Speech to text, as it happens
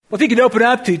Well, if you could open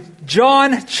up to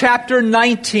John chapter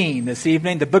 19 this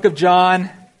evening, the book of John,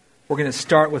 we're going to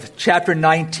start with chapter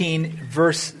 19,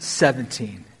 verse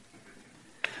 17.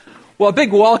 Well, a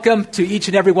big welcome to each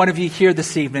and every one of you here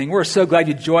this evening. We're so glad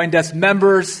you joined us,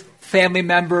 members, family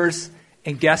members,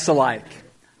 and guests alike.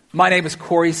 My name is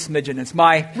Corey Smidgen. It's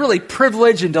my really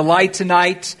privilege and delight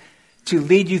tonight to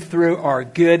lead you through our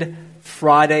Good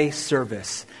Friday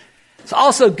service. It's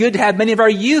also good to have many of our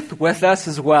youth with us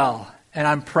as well. And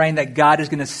I'm praying that God is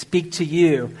going to speak to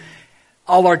you,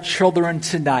 all our children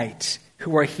tonight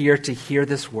who are here to hear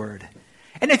this word.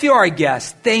 And if you are a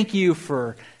guest, thank you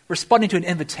for responding to an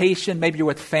invitation. Maybe you're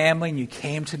with family and you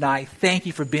came tonight. Thank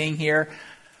you for being here.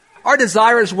 Our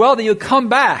desire as well that you'll come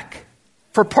back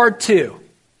for part 2.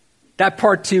 That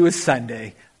part 2 is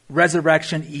Sunday,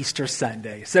 Resurrection Easter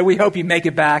Sunday. So we hope you make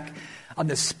it back on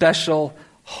this special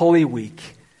Holy Week.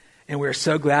 And we're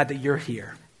so glad that you're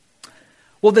here.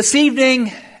 Well, this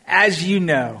evening, as you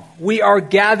know, we are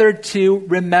gathered to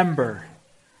remember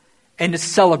and to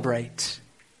celebrate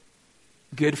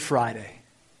Good Friday.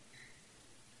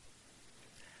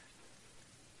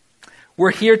 We're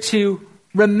here to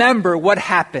remember what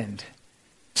happened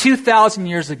 2,000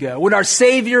 years ago when our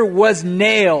Savior was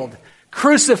nailed,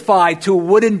 crucified to a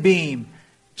wooden beam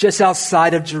just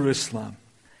outside of Jerusalem.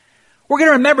 We're going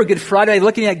to remember Good Friday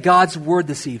looking at God's Word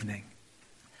this evening.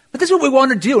 But this is what we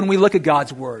want to do when we look at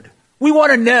God's Word. We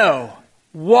want to know,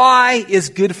 why is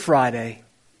Good Friday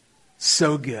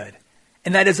so good?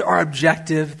 And that is our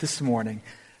objective this morning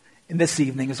and this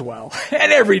evening as well.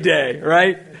 And every day,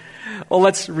 right? Well,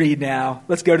 let's read now.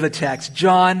 Let's go to the text.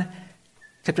 John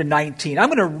chapter 19. I'm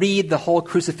going to read the whole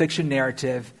crucifixion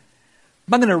narrative.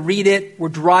 I'm going to read it. We're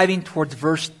driving towards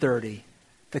verse 30,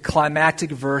 the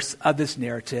climactic verse of this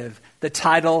narrative, the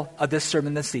title of this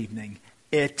sermon this evening.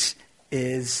 It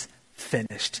is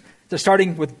finished. So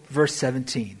starting with verse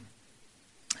 17,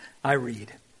 I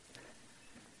read.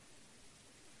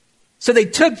 So they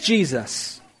took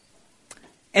Jesus,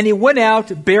 and he went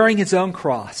out bearing his own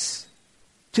cross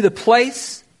to the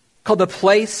place called the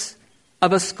place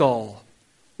of a skull,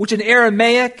 which in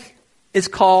Aramaic is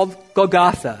called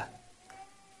Golgotha,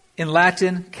 in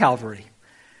Latin, Calvary.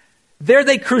 There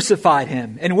they crucified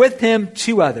him, and with him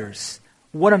 2 others,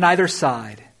 one on either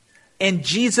side, and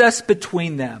Jesus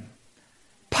between them.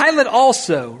 Pilate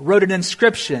also wrote an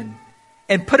inscription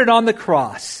and put it on the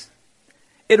cross.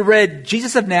 It read,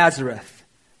 Jesus of Nazareth,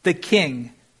 the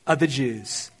King of the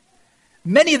Jews.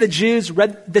 Many of the Jews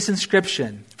read this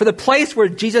inscription, for the place where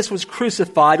Jesus was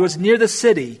crucified was near the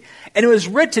city, and it was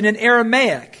written in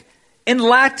Aramaic, in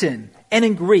Latin, and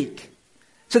in Greek.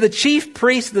 So the chief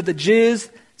priests of the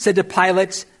Jews said to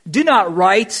Pilate, do not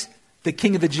write the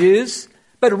King of the Jews,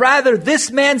 but rather this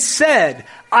man said,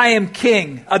 I am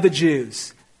King of the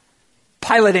Jews.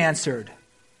 Pilate answered,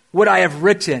 what I have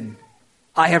written,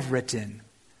 I have written.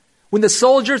 When the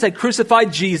soldiers had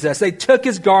crucified Jesus, they took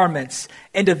his garments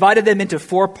and divided them into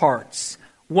 4 parts,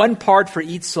 1 part for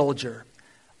each soldier,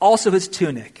 also his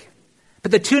tunic. But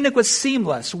the tunic was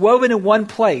seamless, woven in one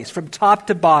place from top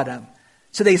to bottom.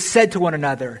 So they said to one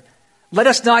another, let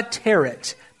us not tear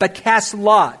it, but cast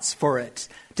lots for it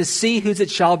to see whose it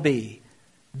shall be.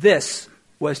 This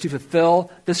was to fulfill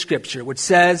the scripture, which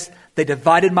says, they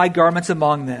divided my garments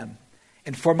among them,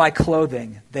 and for my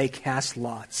clothing they cast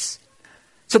lots.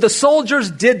 So the soldiers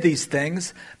did these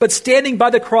things, but standing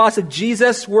by the cross of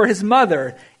Jesus were his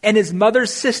mother and his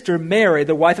mother's sister Mary,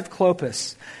 the wife of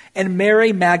Clopas, and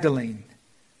Mary Magdalene.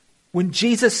 When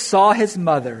Jesus saw his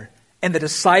mother and the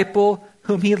disciple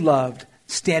whom he loved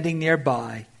standing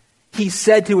nearby, he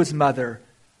said to his mother,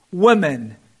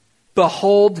 woman,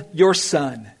 behold your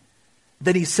son.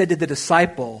 Then he said to the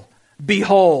disciple,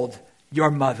 behold your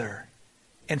mother.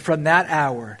 And from that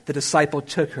hour, the disciple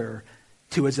took her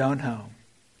to his own home.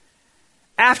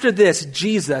 After this,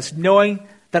 Jesus, knowing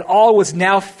that all was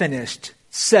now finished,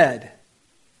 said,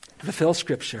 to fulfill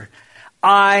scripture,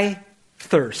 I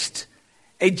thirst.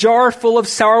 A jar full of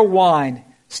sour wine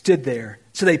stood there.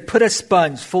 So they put a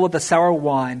sponge full of the sour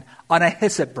wine on a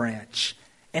hyssop branch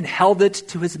and held it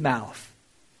to his mouth.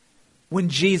 When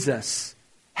Jesus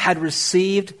had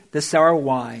received the sour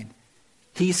wine,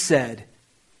 he said,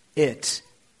 it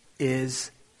is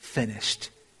finished.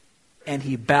 And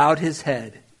he bowed his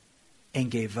head and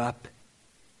gave up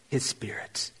his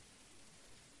spirit.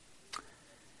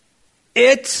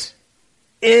 It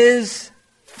is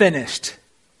finished.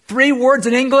 3 words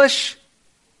in English,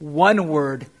 1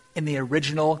 word in the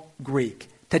original Greek.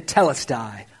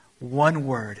 Tetelestai, 1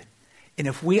 word. And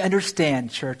if we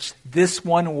understand, church, this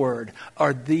 1 word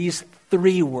or these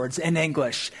 3 words in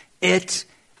English, it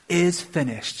is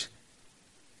finished,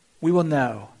 we will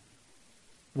know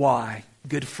why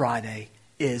Good Friday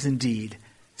is indeed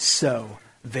so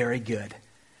very good.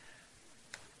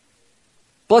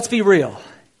 But let's be real.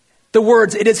 The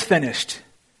words, "it is finished,"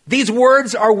 these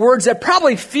words are words that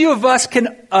probably few of us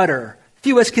can utter,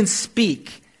 few of us can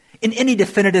speak in any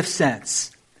definitive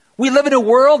sense. We live in a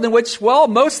world in which, well,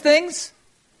 most things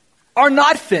are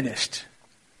not finished,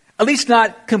 at least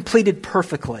not completed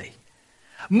perfectly.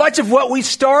 Much of what we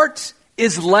start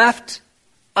is left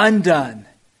undone.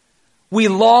 We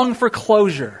long for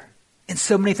closure in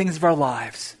so many things of our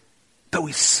lives, but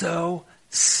we so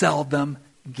seldom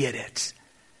get it.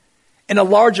 In a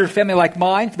larger family like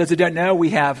mine, for those who don't know,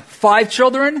 we have 5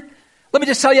 children. Let me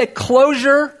just tell you,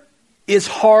 closure is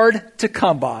hard to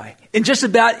come by in just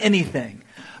about anything,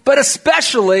 but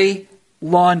especially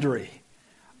laundry.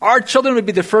 Our children would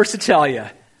be the first to tell you,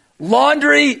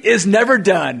 laundry is never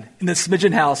done in the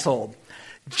Smidgen household.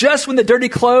 Just when the dirty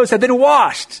clothes have been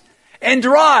washed and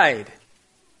dried,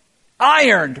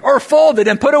 ironed or folded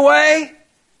and put away,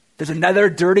 there's another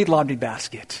dirty laundry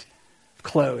basket of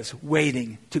clothes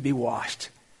waiting to be washed.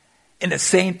 And the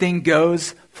same thing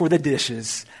goes for the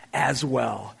dishes as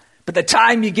well. But the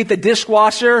time you get the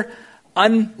dishwasher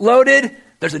unloaded,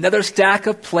 there's another stack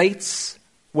of plates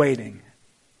waiting.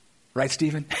 Right,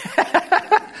 Stephen?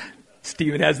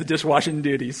 Stephen has the dishwashing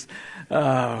duties.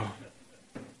 Oh.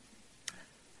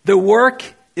 The work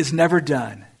is never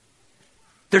done.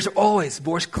 There's always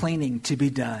more cleaning to be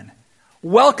done.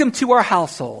 Welcome to our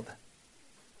household,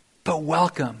 but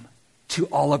welcome to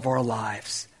all of our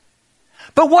lives.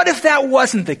 But what if that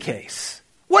wasn't the case?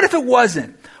 What if it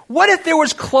wasn't? What if there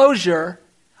was closure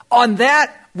on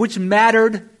that which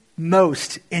mattered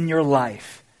most in your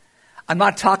life? I'm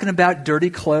not talking about dirty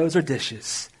clothes or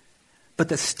dishes, but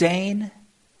the stain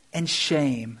and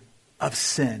shame of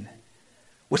sin,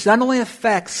 which not only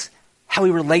affects how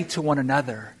we relate to one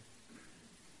another,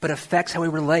 but affects how we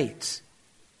relate,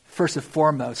 first and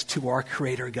foremost, to our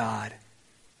Creator God.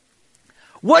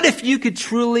 What if you could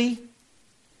truly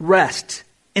rest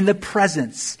in the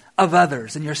presence of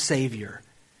others and your Savior,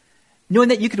 knowing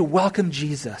that you could welcome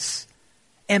Jesus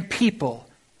and people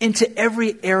into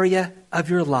every area of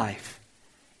your life,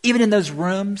 even in those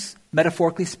rooms,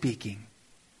 metaphorically speaking,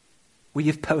 where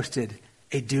you've posted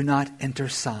a "do not enter"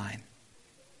 sign?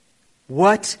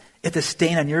 What if the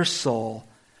stain on your soul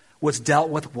was dealt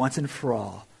with once and for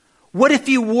all? What if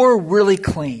you were really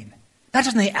clean, not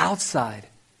just on the outside,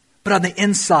 but on the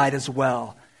inside as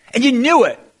well? And you knew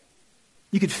it.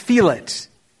 You could feel it.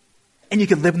 And you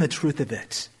could live in the truth of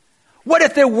it. What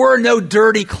if there were no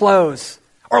dirty clothes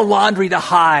or laundry to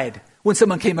hide when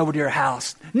someone came over to your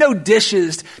house? No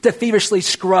dishes to feverishly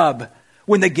scrub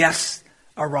when the guests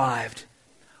arrived?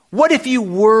 What if you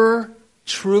were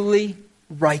truly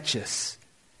righteous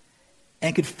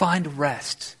and could find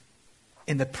rest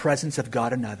in the presence of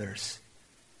God and others?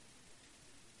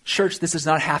 Church, this does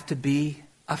not have to be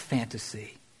a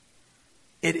fantasy.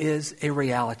 It is a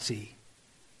reality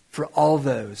for all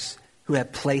those who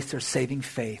have placed their saving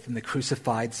faith in the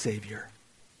crucified Savior.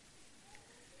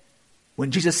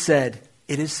 When Jesus said,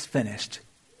 "it is finished,"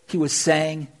 he was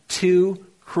saying 2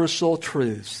 crucial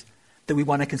truths that we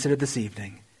want to consider this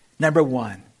evening. Number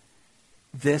 1,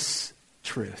 this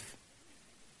truth: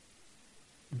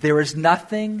 there is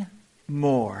nothing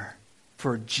more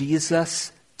for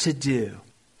Jesus to do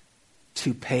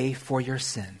to pay for your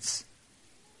sins.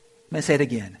 Let me say it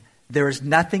again. There is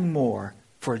nothing more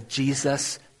for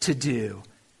Jesus to do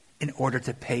in order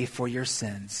to pay for your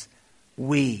sins.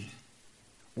 We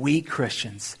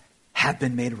Christians have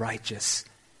been made righteous.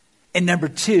 And number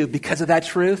 2, because of that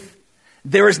truth,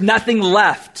 there is nothing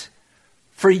left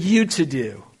for you to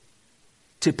do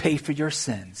to pay for your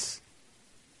sins.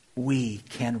 We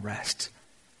can rest.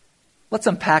 Let's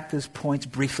unpack those points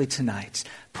briefly tonight.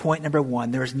 Point number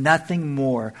 1, there is nothing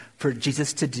more for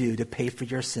Jesus to do to pay for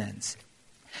your sins.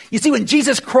 You see, when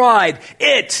Jesus cried,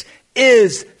 "It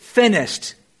is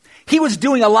finished," he was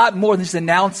doing a lot more than just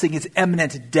announcing his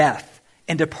imminent death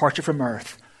and departure from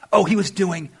earth. Oh, he was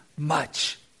doing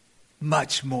much,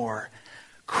 much more.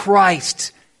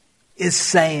 Christ is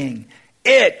saying,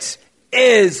 "It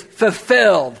is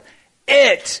fulfilled.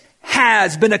 It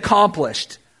has been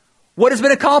accomplished." What has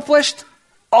been accomplished?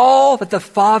 All that the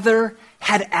Father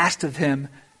had asked of him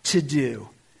to do.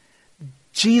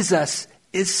 Jesus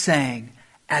is saying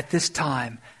at this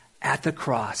time at the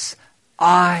cross,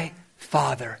 "I,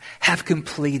 Father, have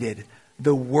completed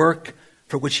the work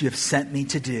for which you have sent me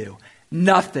to do.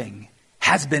 Nothing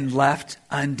has been left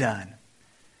undone."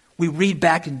 We read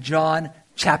back in John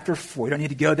chapter 4. You don't need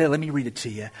to go there. Let me read it to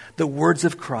you. The words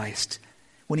of Christ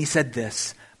when he said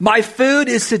this, "My food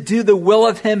is to do the will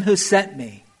of him who sent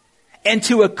me and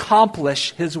to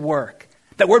accomplish his work.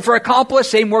 That word for accomplish,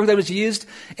 same word that was used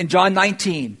in John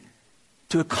 19.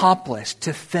 To accomplish,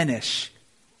 to finish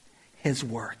his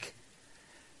work.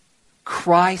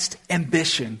 Christ's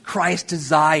ambition, Christ's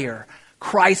desire,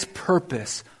 Christ's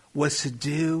purpose was to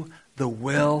do the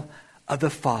will of the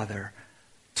Father,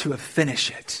 to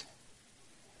finish it.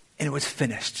 And it was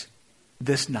finished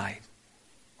this night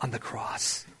on the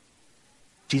cross.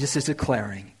 Jesus is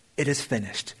declaring, it is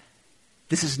finished.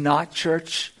 This is not,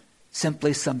 church,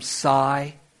 simply some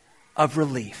sigh of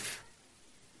relief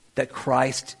that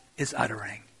Christ is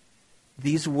uttering.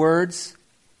 These words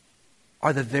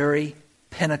are the very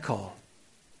pinnacle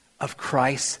of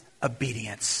Christ's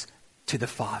obedience to the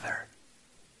Father.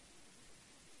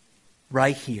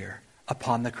 Right here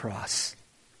upon the cross.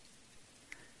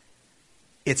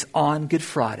 It's on Good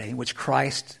Friday in which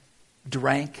Christ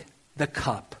drank the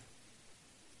cup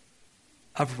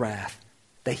of wrath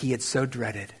that he had so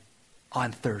dreaded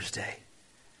on Thursday.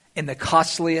 In the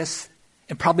costliest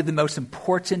and probably the most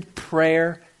important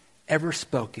prayer ever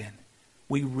spoken,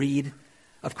 we read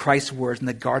of Christ's words in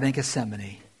the Garden of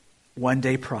Gethsemane one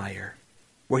day prior,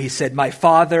 where he said, "My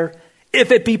Father,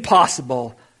 if it be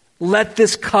possible, let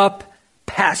this cup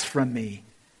pass from me.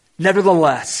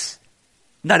 Nevertheless,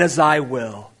 not as I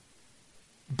will,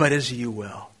 but as you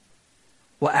will."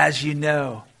 Well, as you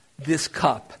know, this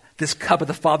cup of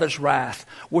the Father's wrath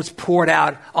was poured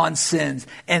out on sins,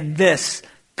 and this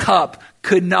cup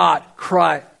could not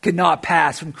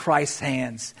pass from Christ's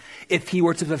hands if he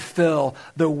were to fulfill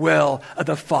the will of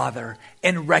the Father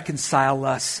and reconcile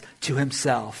us to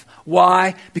himself.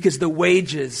 Why? Because the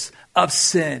wages of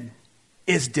sin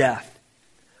is death.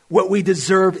 What we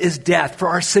deserve is death for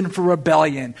our sinful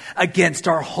rebellion against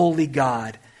our holy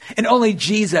God. And only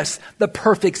Jesus, the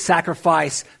perfect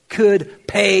sacrifice, could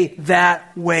pay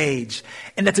that wage.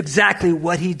 And that's exactly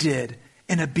what he did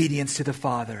in obedience to the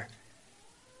Father.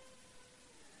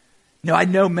 Now, I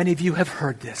know many of you have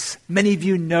heard this. Many of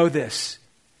you know this.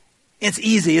 It's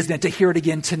easy, isn't it, to hear it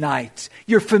again tonight.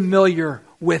 You're familiar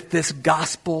with this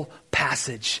gospel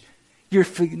passage. You're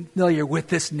familiar with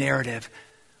this narrative.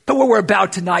 But what we're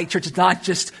about tonight, church, is not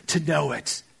just to know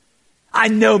it. I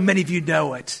know many of you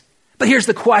know it. But here's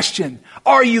the question.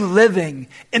 Are you living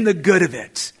in the good of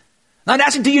it? I'm not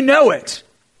asking, do you know it?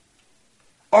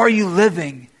 Are you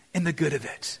living in the good of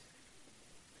it?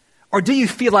 Or do you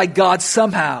feel like God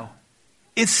somehow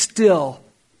is still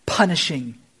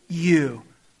punishing you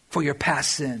for your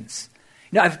past sins?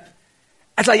 You know,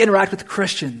 as I interact with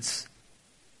Christians,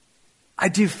 I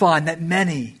do find that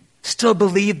many still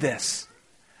believe this.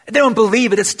 They don't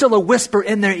believe it. It's still a whisper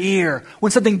in their ear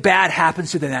when something bad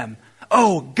happens to them.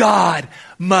 Oh, God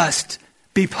must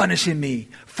be punishing me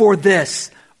for this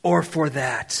or for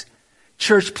that.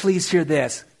 Church, please hear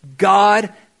this.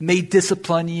 God may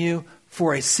discipline you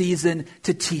for a season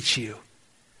to teach you,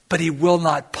 but he will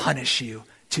not punish you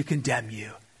to condemn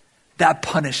you. That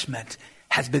punishment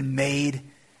has been made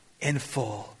in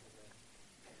full.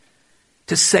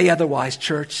 To say otherwise,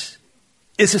 church,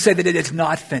 is to say that it is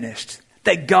not finished.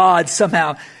 That God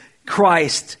somehow,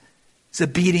 Christ's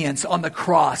obedience on the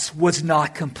cross was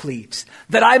not complete.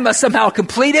 That I must somehow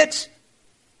complete it,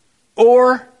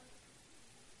 or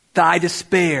that I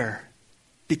despair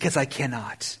because I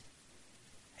cannot.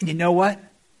 And you know what?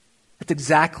 That's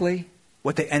exactly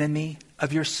what the enemy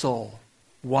of your soul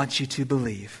wants you to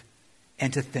believe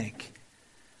and to think.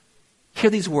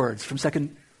 Hear these words from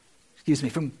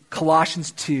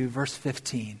Colossians 2, verse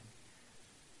 15.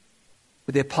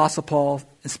 Where the Apostle Paul,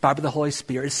 inspired by the Holy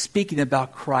Spirit, is speaking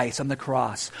about Christ on the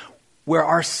cross, where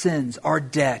our sins, our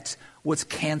debt, was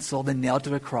canceled and nailed to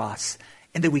the cross.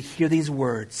 And then we hear these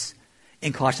words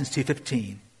in Colossians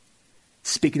 2:15,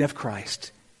 speaking of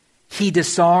Christ. He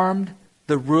disarmed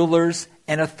the rulers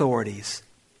and authorities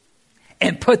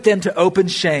and put them to open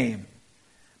shame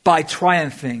by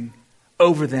triumphing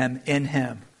over them in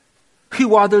him.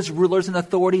 Who are those rulers and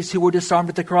authorities who were disarmed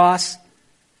at the cross?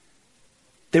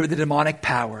 They were the demonic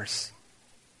powers.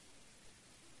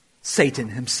 Satan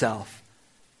himself.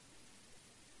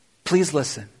 Please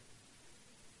listen.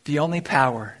 The only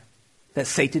power that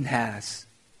Satan has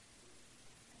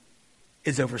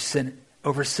is over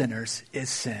sinners is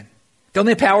sin. The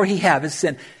only power he has is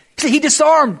sin. He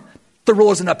disarmed the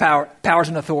rulers and the powers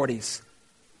and authorities.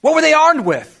 What were they armed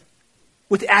with?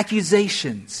 With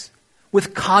accusations,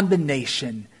 with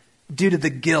condemnation due to the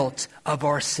guilt of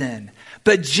our sin.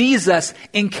 But Jesus,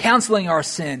 in counseling our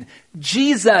sin,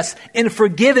 Jesus, in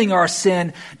forgiving our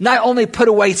sin, not only put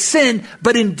away sin,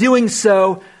 but in doing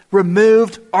so,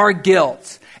 removed our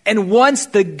guilt. And once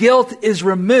the guilt is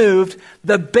removed,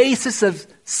 the basis of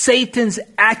Satan's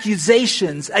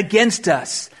accusations against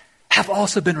us have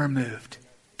also been removed.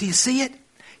 Do you see it?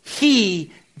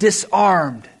 He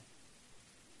disarmed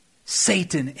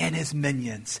Satan and his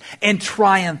minions and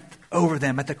triumphed over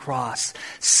them at the cross.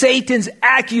 Satan's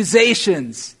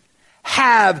accusations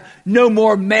have no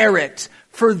more merit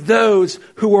for those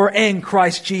who are in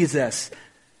Christ Jesus.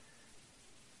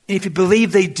 And if you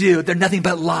believe they do, they're nothing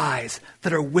but lies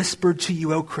that are whispered to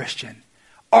you, O Christian.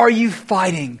 Are you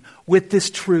fighting with this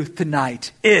truth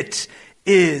tonight? It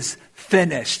is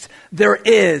finished. There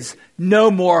is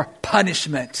no more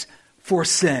punishment for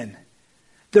sin.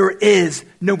 There is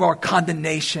no more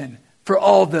condemnation for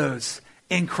all those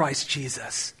in Christ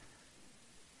Jesus.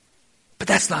 But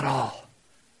that's not all.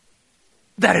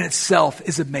 That in itself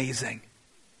is amazing.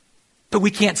 But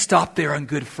we can't stop there on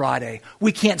Good Friday.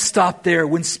 We can't stop there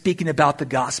when speaking about the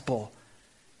gospel.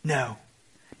 No.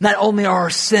 Not only are our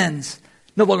sins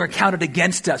no longer counted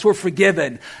against us, we're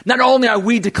forgiven. Not only are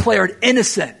we declared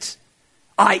innocent,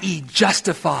 i.e.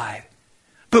 justified,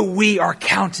 but we are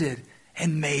counted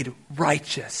and made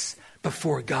righteous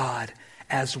before God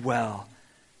as well.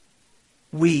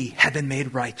 We have been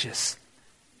made righteous.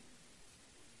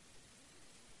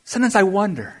 Sometimes I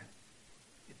wonder,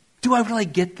 do I really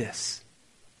get this?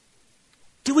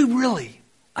 Do we really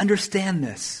understand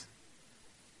this?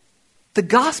 The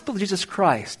gospel of Jesus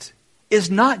Christ is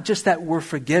not just that we're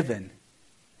forgiven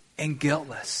and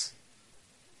guiltless.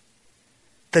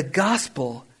 The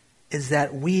gospel is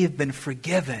that we have been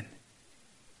forgiven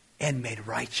and made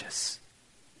righteous.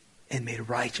 And made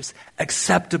righteous,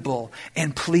 acceptable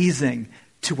and pleasing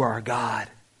to our God.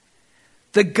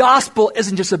 The gospel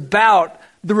isn't just about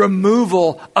the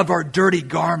removal of our dirty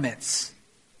garments.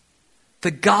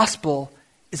 The gospel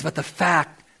is about the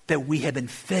fact that we have been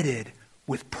fitted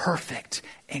with perfect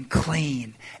and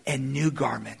clean and new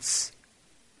garments,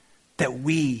 that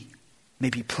we may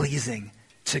be pleasing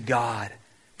to God,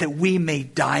 that we may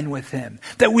dine with him,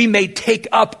 that we may take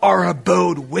up our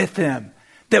abode with him,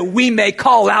 that we may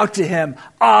call out to him,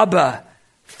 Abba,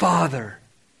 Father.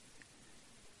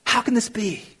 How can this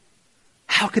be?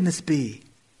 How can this be?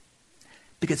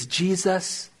 Because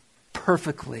Jesus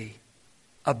perfectly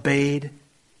obeyed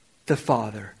the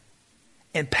Father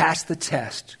and passed the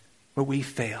test where we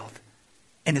failed.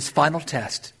 And his final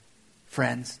test,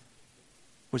 friends,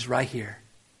 was right here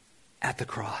at the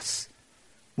cross.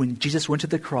 When Jesus went to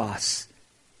the cross,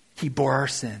 he bore our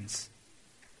sins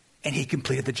and he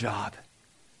completed the job.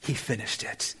 He finished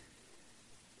it.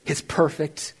 His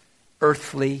perfect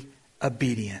earthly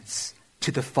obedience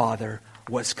to the Father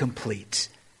was complete.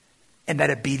 And that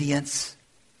obedience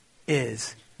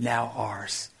is now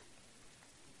ours.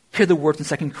 Hear the words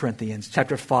in 2 Corinthians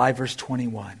chapter 5, verse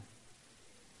 21.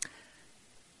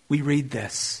 We read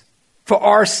this. For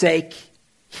our sake,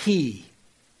 he,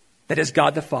 that is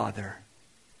God the Father,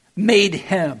 made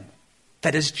him,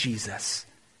 that is Jesus,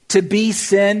 to be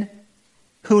sin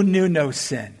who knew no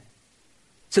sin,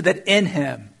 so that in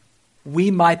him we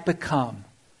might become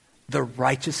the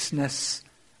righteousness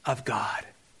of God.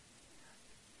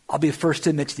 I'll be the first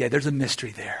to admit to you, there's a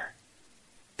mystery there.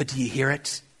 But do you hear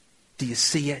it? Do you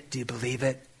see it? Do you believe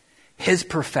it? His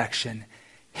perfection,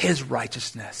 his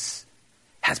righteousness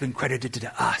has been credited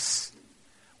to us.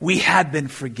 We have been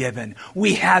forgiven.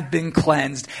 We have been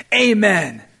cleansed.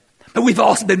 Amen. But we've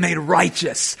also been made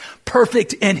righteous,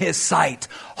 perfect in his sight,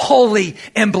 holy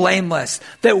and blameless,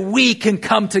 that we can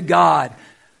come to God,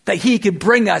 that he can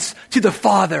bring us to the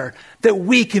Father, that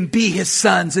we can be his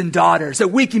sons and daughters, that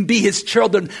we can be his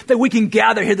children, that we can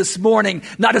gather here this morning,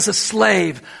 not as a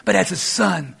slave, but as a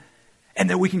son, and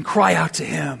that we can cry out to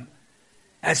him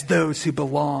as those who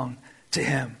belong to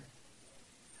him.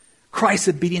 Christ's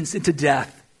obedience into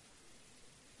death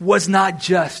was not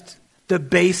just the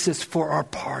basis for our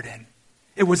pardon.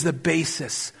 It was the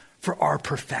basis for our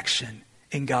perfection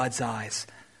in God's eyes.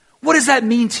 What does that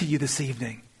mean to you this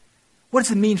evening? What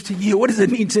does it mean to you? What does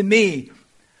it mean to me?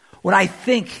 When I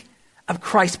think of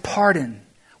Christ's pardon,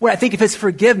 when I think of his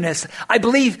forgiveness, I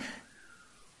believe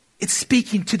it's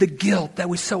speaking to the guilt that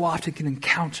we so often can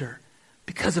encounter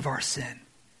because of our sin.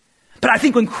 But I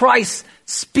think when Christ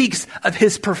speaks of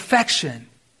his perfection,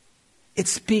 it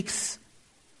speaks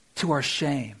to our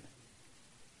shame.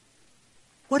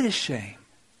 What is shame?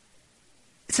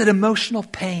 It's an emotional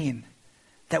pain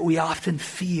that we often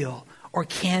feel or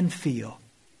can feel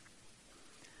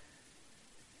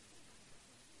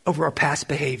over our past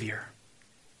behavior.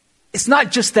 It's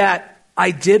not just that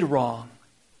I did wrong,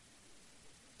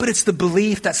 but it's the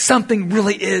belief that something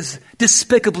really is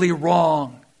despicably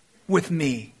wrong with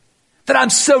me. That I'm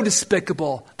so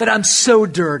despicable, that I'm so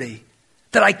dirty,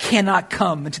 that I cannot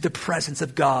come into the presence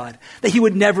of God, that he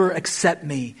would never accept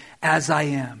me as I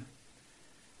am.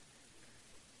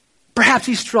 Perhaps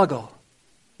you struggle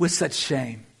with such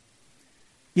shame.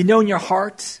 You know in your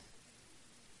heart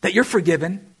that you're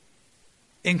forgiven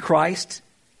in Christ,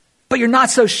 but you're not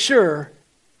so sure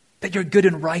that you're good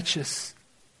and righteous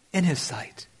in His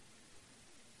sight.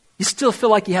 You still feel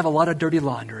like you have a lot of dirty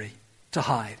laundry to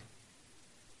hide.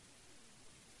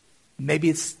 Maybe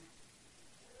it's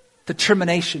the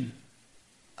termination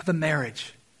of a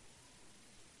marriage.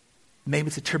 Maybe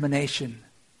it's the termination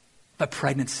of a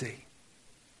pregnancy.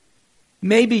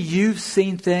 Maybe you've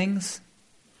seen things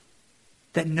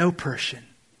that no person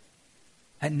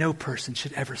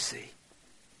should ever see.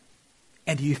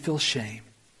 And you feel shame.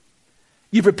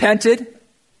 You've repented,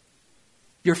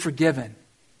 you're forgiven,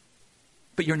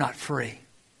 but you're not free.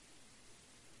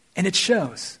 And it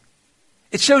shows.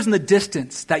 It shows in the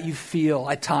distance that you feel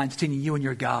at times between you and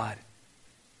your God.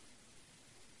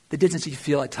 The distance you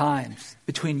feel at times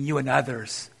between you and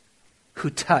others who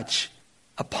touch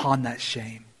upon that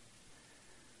shame.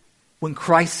 When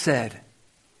Christ said,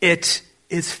 "It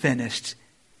is finished,"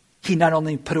 He not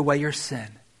only put away your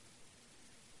sin,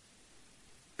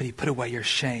 but He put away your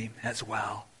shame as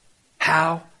well.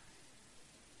 How?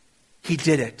 He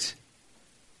did it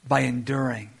by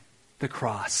enduring the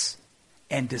cross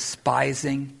and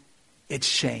despising its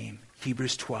shame,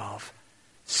 Hebrews 12,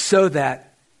 so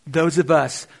that those of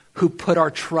us who put our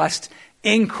trust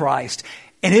in Christ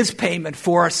and His payment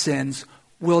for our sins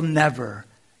will never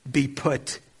be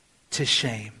put to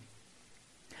shame.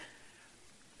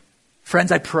 Friends,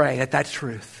 I pray that that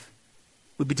truth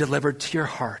would be delivered to your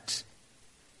heart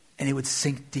and it would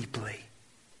sink deeply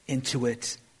into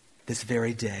it this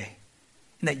very day,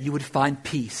 and that you would find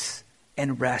peace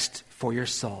and rest for your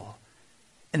soul.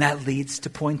 And that leads to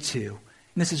point 2.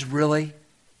 And this is really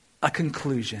a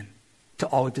conclusion to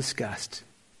all we've discussed.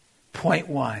 Point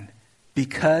 1,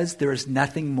 because there is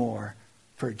nothing more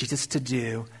for Jesus to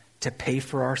do to pay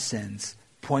for our sins.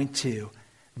 Point 2,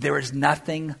 there is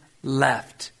nothing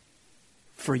left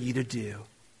for you to do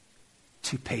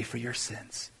to pay for your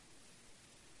sins.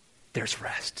 There's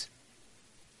rest.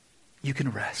 You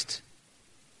can rest.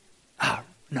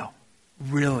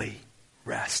 Really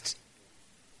rest.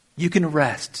 You can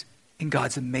rest in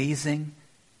God's amazing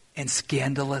and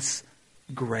scandalous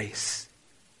grace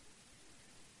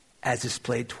as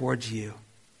displayed towards you.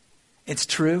 It's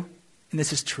true, and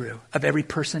this is true, of every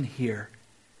person here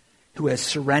who has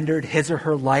surrendered his or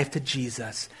her life to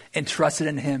Jesus and trusted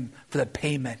in Him for the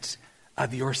payment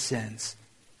of your sins.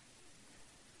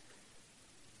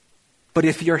 But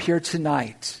if you're here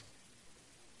tonight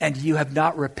and you have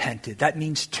not repented, that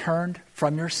means turned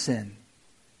from your sin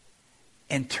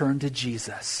and turned to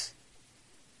Jesus.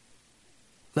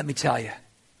 Let me tell you,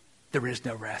 there is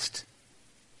no rest.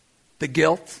 The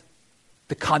guilt,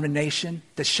 the condemnation,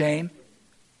 the shame,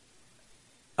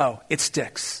 it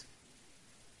sticks.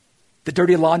 The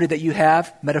dirty laundry that you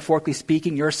have, metaphorically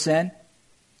speaking, your sin,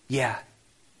 it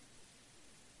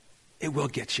will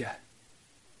get you.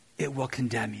 It will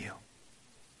condemn you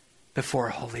before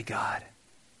a holy God.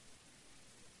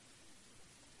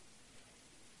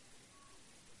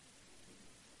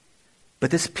 But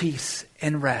this peace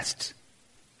and rest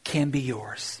can be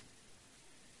yours.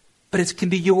 But it can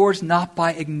be yours not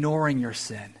by ignoring your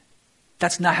sin.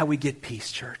 That's not how we get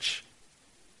peace, church.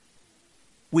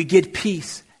 We get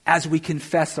peace as we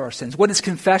confess our sins. What is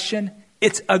confession?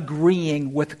 It's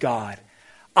agreeing with God.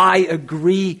 I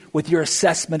agree with your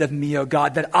assessment of me, O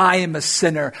God, that I am a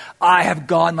sinner. I have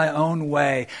gone my own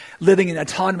way, living an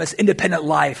autonomous, independent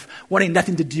life, wanting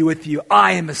nothing to do with you.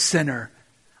 I am a sinner.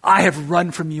 I have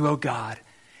run from you, O God.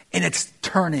 And it's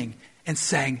turning and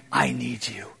saying, I need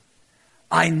you.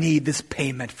 I need this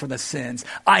payment for the sins.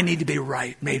 I need to be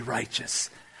made righteous.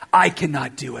 I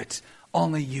cannot do it.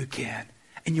 Only you can.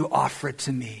 And you offer it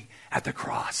to me at the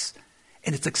cross.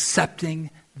 And it's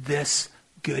accepting this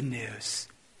good news.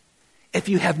 If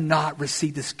you have not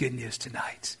received this good news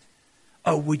tonight,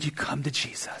 would you come to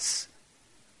Jesus?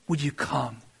 Would you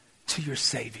come to your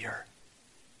Savior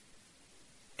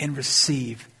and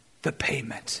receive the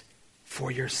payment for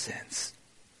your sins?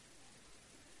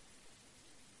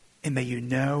 And may you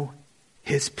know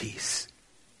His peace.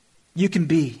 You can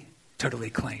be totally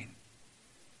clean.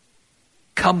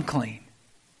 Come clean,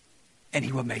 and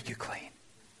He will make you clean.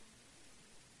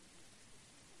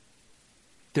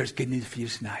 There's good news for you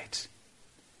tonight.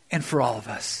 And for all of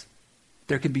us,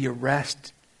 there can be a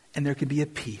rest and there can be a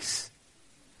peace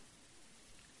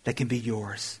that can be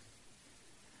yours.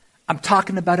 I'm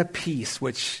talking about a peace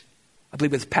which I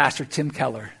believe it's Pastor Tim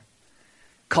Keller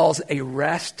calls a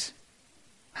rest.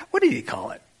 What did he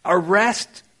call it? A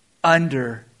rest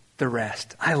under the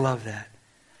rest. I love that.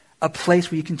 A place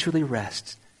where you can truly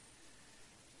rest.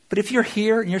 But if you're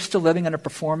here and you're still living under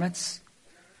performance,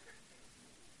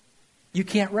 you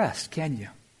can't rest, can you?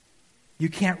 You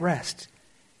can't rest.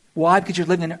 Why? Because you're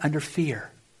living under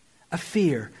fear. A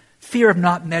fear. Fear of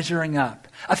not measuring up.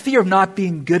 A fear of not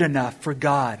being good enough for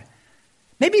God.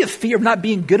 Maybe a fear of not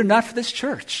being good enough for this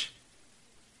church.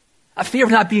 A fear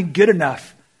of not being good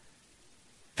enough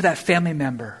for that family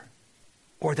member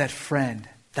or that friend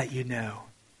that you know.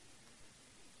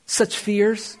 Such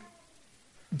fears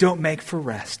don't make for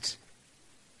rest.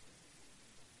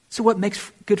 So what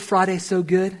makes Good Friday so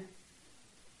good?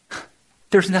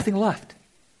 There's nothing left.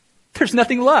 There's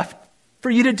nothing left for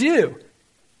you to do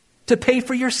to pay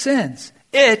for your sins.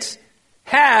 It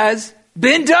has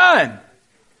been done.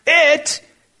 It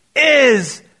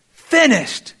is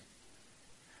finished.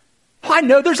 Oh, I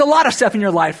know there's a lot of stuff in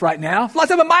your life right now. A lot of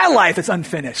stuff in my life that's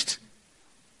unfinished.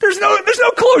 There's no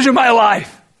closure in my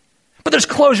life. But there's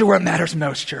closure where it matters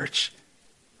most, church.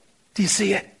 Do you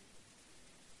see it?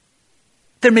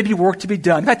 There may be work to be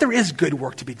done. In fact, there is good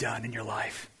work to be done in your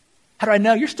life. How do I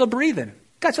know? You're still breathing.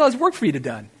 God still has work for you to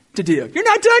do. You're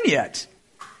not done yet.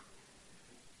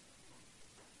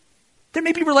 There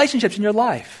may be relationships in your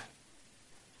life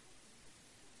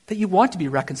that you want to be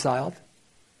reconciled.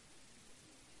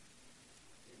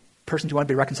 Persons you want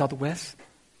to be reconciled with,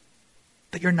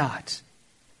 but you're not.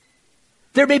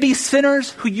 There may be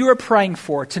sinners who you are praying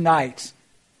for tonight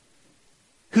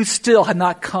who still have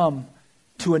not come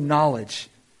to a knowledge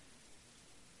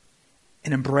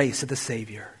and embrace of the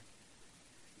Savior.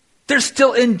 There's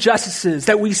still injustices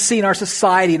that we see in our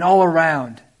society and all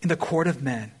around in the court of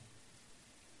men.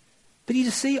 But you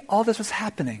see, all this was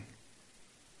happening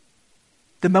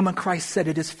the moment Christ said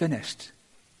it is finished.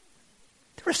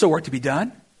 There was still work to be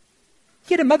done.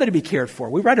 He had a mother to be cared for.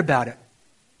 We read about it.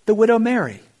 The widow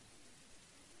Mary,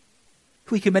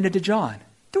 who he commended to John.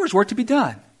 There was work to be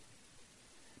done.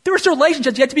 There were still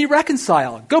relationships yet to be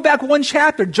reconciled. Go back one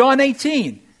chapter, John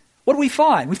 18. What do we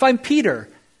find? We find Peter,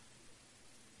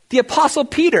 the Apostle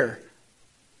Peter,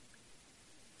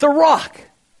 the rock.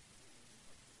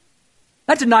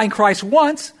 Not denying Christ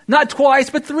once, not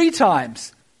twice, but 3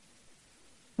 times.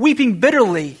 Weeping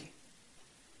bitterly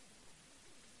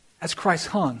as Christ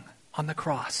hung on the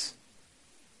cross.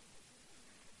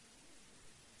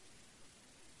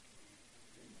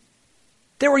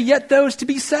 There were yet those to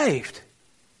be saved.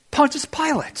 Pontius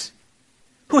Pilate,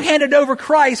 who handed over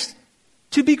Christ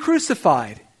to be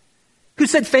crucified, who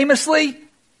said famously,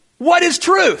 "What is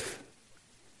truth?"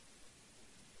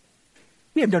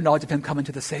 We have no knowledge of him coming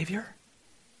to the Savior.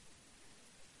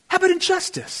 How about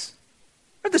injustice?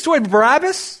 Remember the story of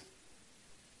Barabbas?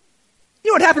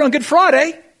 You know what happened on Good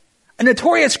Friday? A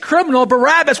notorious criminal,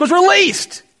 Barabbas, was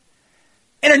released.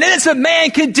 And an innocent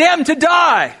man condemned to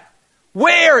die.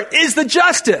 Where is the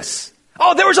justice?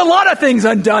 Oh, there was a lot of things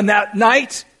undone that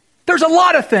night. There's a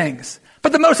lot of things.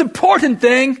 But the most important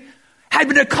thing had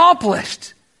been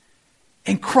accomplished.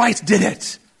 And Christ did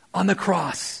it on the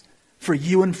cross for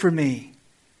you and for me.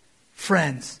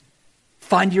 Friends,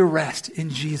 find your rest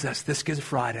in Jesus this Good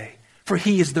Friday, for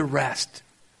he is the rest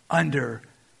under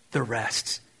the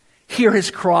rest. Hear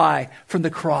his cry from the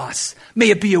cross.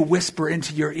 May it be a whisper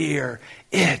into your ear.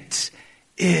 It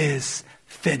is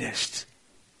finished.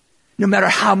 No matter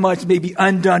how much may be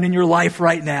undone in your life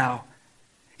right now,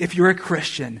 if you're a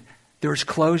Christian, there is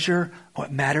closure on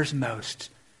what matters most.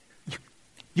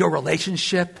 Your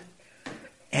relationship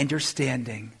and your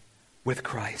standing with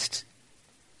Christ.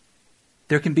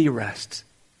 There can be rest.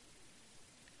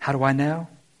 How do I know?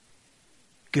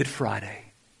 Good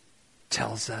Friday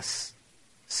tells us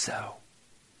so.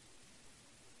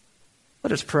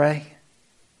 Let us pray.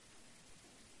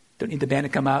 Don't need the band to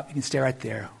come up. You can stay right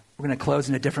there. We're going to close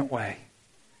in a different way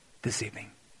this evening.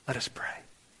 Let us pray.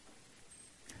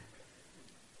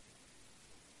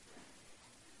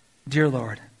 Dear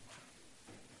Lord,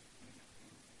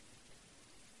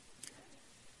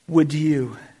 would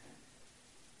you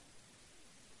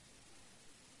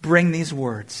bring these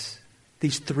words,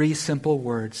 these 3 simple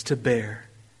words to bear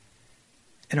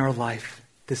in our life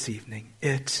this evening?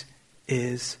 It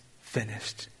is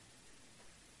finished.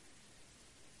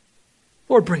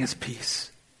 Lord, bring us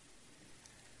peace.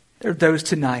 There are those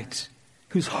tonight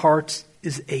whose heart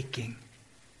is aching.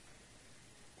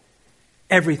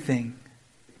 Everything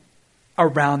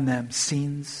around them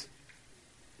seems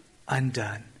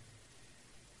undone.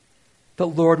 But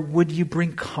Lord, would you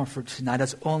bring comfort tonight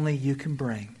as only you can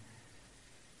bring?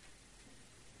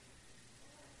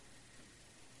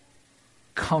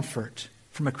 Comfort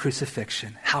from a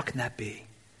crucifixion. How can that be?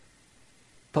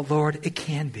 But Lord, it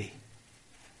can be.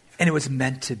 And it was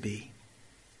meant to be.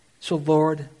 So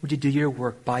Lord, would you do your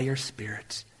work by your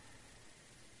Spirit?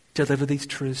 deliver these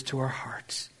truths to our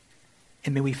hearts.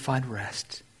 And may we find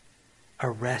rest, a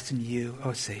rest in you,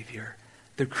 O Savior,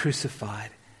 the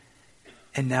crucified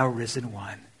and now risen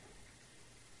one.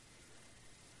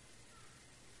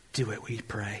 Do it, we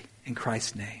pray. In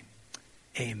Christ's name,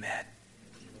 amen.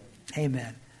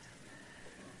 Amen.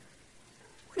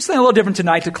 We're just something a little different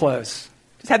tonight to close.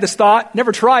 Just had this thought,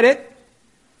 never tried it.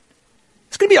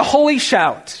 It's going to be a holy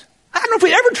shout. I don't know if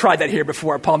we ever tried that here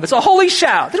before at Palm. It's a holy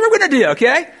shout. That's what we're going to do,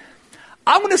 okay?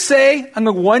 I'm going to say, I'm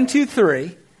going 1, 2,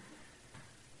 3.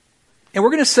 And we're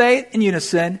going to say it in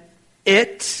unison.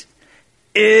 It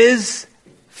is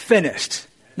finished.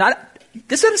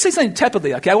 This doesn't say something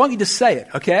tepidly, okay? I want you to say it,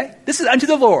 okay? This is unto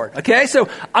the Lord, okay? So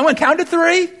I'm going to count to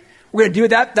 3. We're going to do it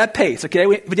that pace, okay?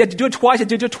 If you have to do it twice, you have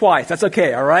to do it twice. That's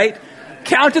okay, all right?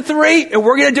 Count to 3, and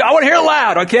we're going to I want to hear it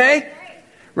loud, okay?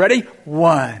 Ready?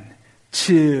 1,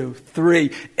 2,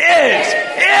 3.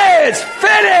 It's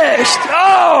finished!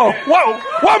 Oh! Whoa,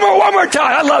 one more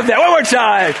time. I love that. One more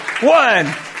time.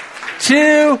 1,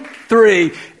 2,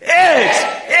 3.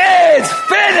 It's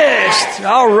finished!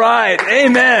 All right.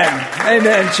 Amen.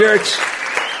 Amen, church.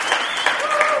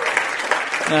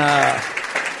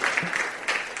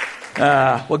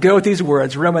 We'll go with these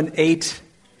words. Romans 8,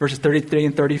 verses 33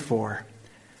 and 34.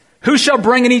 Who shall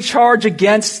bring any charge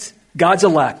against God's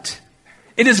elect?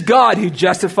 It is God who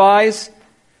justifies.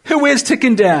 Who is to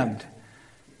condemn?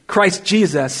 Christ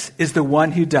Jesus is the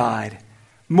one who died.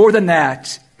 More than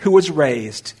that, who was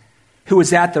raised, who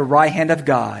is at the right hand of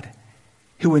God,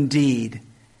 who indeed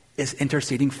is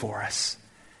interceding for us.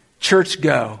 Church,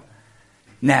 go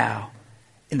now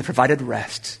in the provided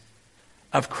rest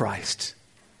of Christ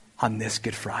on this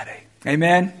Good Friday.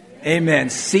 Amen? Amen.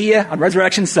 See you on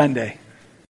Resurrection Sunday.